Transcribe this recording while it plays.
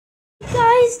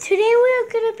guys, today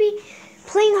we're gonna be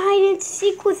playing hide and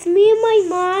seek with me and my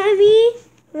mommy.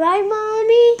 Right,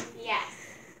 mommy?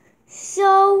 Yes.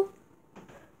 So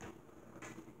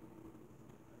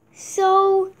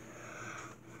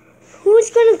who's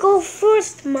gonna go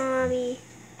first, mommy?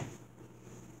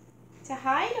 To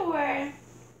hide or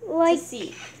Like, to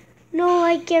seek? No,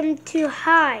 like to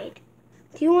hide.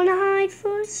 Do you wanna hide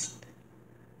first?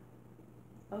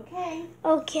 Okay.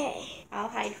 Okay. I'll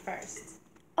hide first.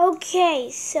 Okay,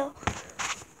 so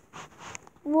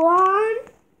 1,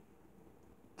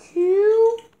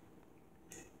 2,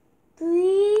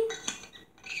 3,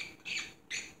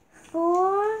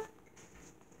 4,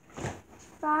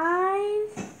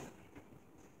 5,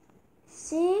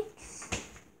 6,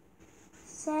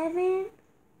 7,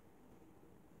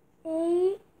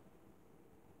 8,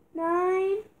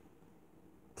 9,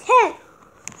 10.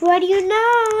 Ready or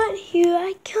not, here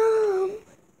I come.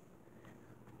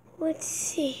 Let's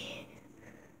see.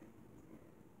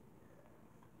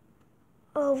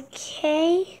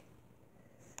 Okay.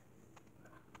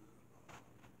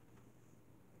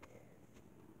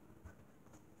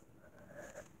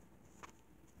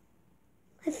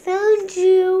 I found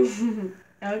you.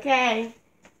 Okay.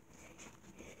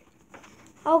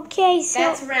 Okay, so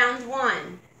That's round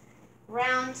 1.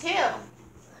 Round 2.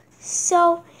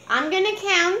 So I'm gonna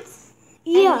count.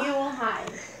 yeah. And you will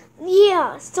hide.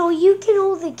 Yeah, so you can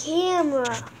hold the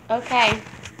camera. Okay.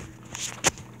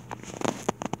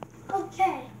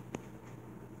 Okay.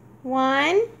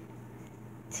 1,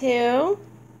 2,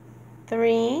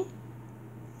 3,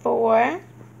 4,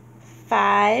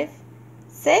 5,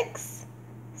 6,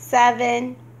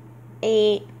 7,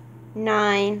 8,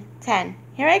 9, 10.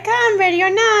 Here I come, ready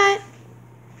or not.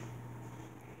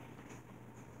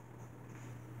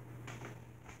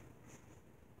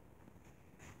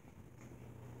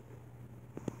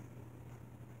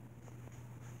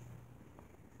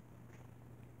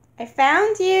 I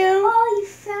found you. Oh, you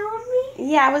found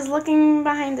me? Yeah, I was looking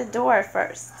behind the door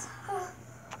first.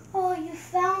 Oh, you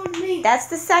found me. That's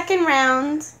the second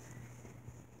round.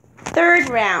 Third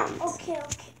round. Okay.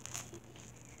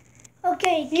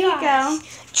 Okay, Here you guys, go.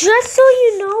 just so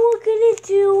you know, we're gonna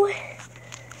do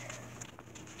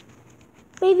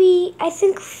maybe, I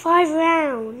think 5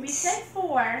 rounds. We said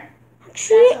 4.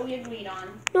 Actually, That's what we agreed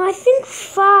on. no, I think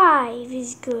 5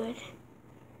 is good.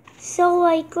 So,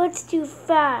 like, let's do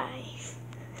 5.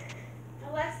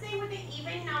 Now let's say with an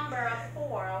even number of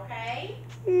 4, okay?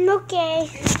 Okay.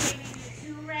 Just maybe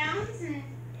do 2 rounds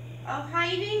of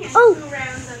hiding and 2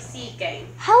 rounds of seeking.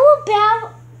 How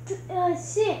about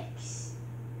 6?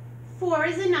 4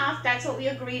 is enough. That's what we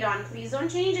agreed on. Please don't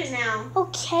change it now.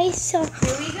 Okay, so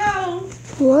Here we go.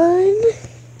 1,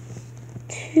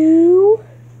 2,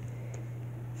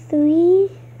 3,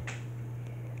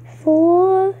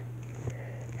 4,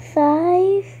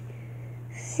 5,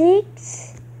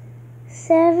 6,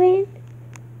 7,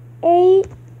 8,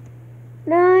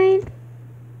 9,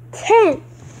 10.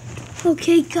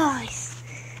 Okay, guys.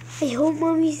 I hope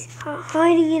mommy's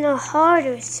hiding in a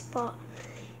harder spot.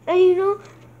 And you know,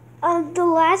 the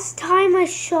last time I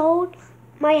showed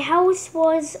my house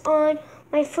was on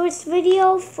my first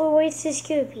video for Ways to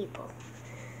Scare People.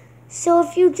 So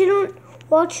if you didn't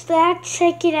watch that,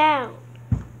 check it out.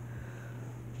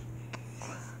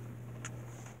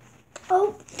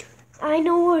 Oh, I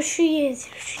know where she is.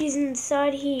 She's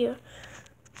inside here.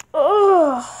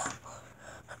 Oh.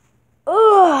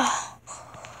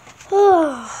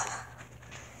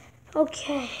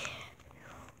 Okay.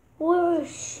 Where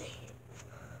is she?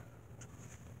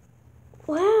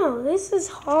 Wow, this is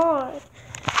hard.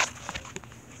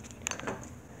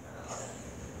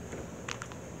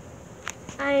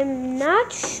 I'm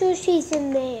not sure she's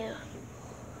in there.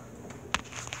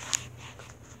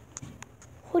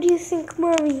 What do you think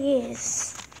mommy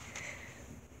is?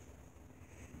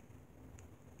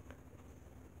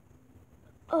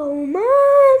 Oh,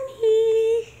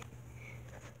 mommy!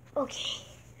 Okay,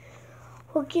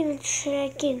 we're gonna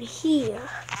check in here.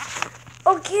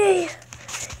 Okay,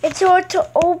 it's hard to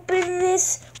open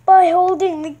this by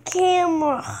holding the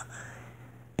camera.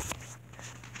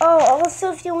 Oh,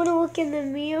 also if you want to look in the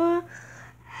mirror.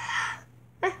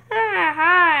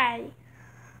 Hi.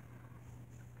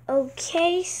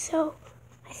 Okay, so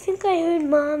I think I heard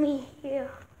mommy here.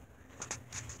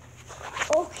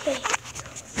 Okay,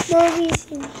 mommy's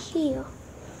in here.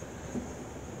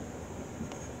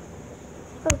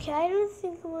 Okay, I don't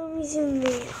think mommy's in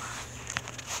there.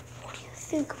 What do you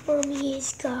think mommy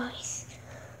is, guys?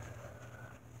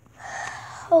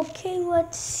 Okay,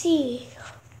 let's see.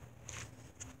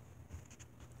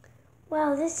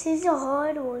 Wow, this is a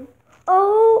hard one.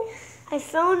 Oh, I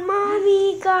found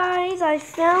mommy, guys. I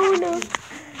found her.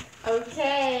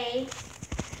 Okay.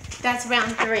 That's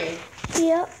round 3.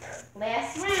 Yep.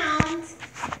 Last round.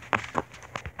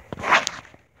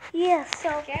 Yeah,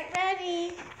 so Get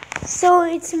ready. So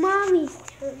it's Mommy's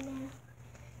turn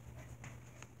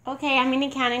now. Okay, I'm going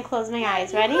to count and close my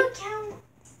eyes. Ready? You count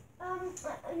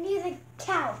near the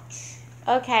couch.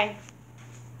 Okay.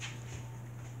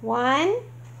 1,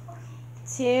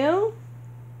 2,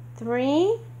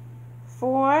 3,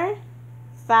 4,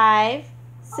 5,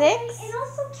 6. And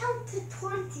also count to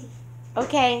 20.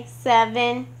 Okay,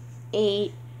 7,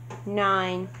 8,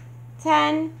 9,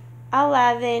 10,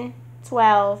 11,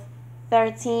 12,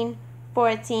 13,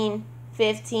 14,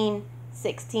 15,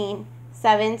 16,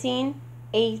 17,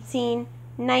 18,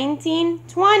 19,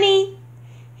 20.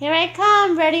 Here I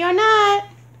come, ready or not.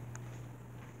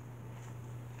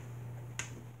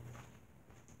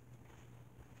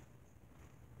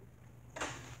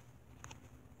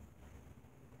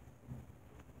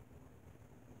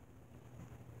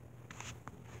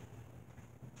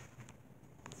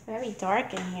 It's very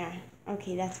dark in here.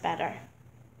 Okay, that's better.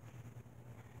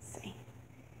 Let's see.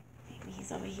 Maybe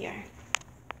he's over here.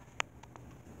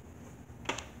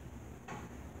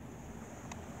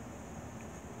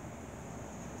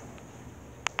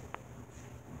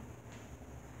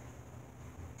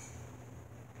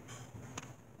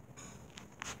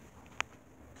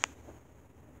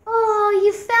 Oh,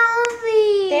 you found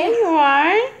me. There you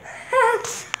are.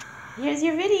 Here's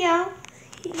your video.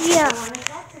 Yeah.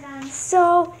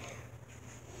 So,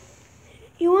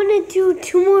 you want to do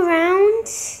 2 more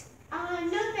rounds?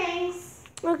 No thanks.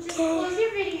 Okay. Just close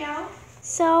your video.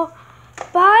 So,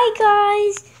 bye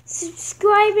guys.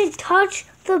 Subscribe and touch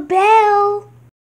the bell.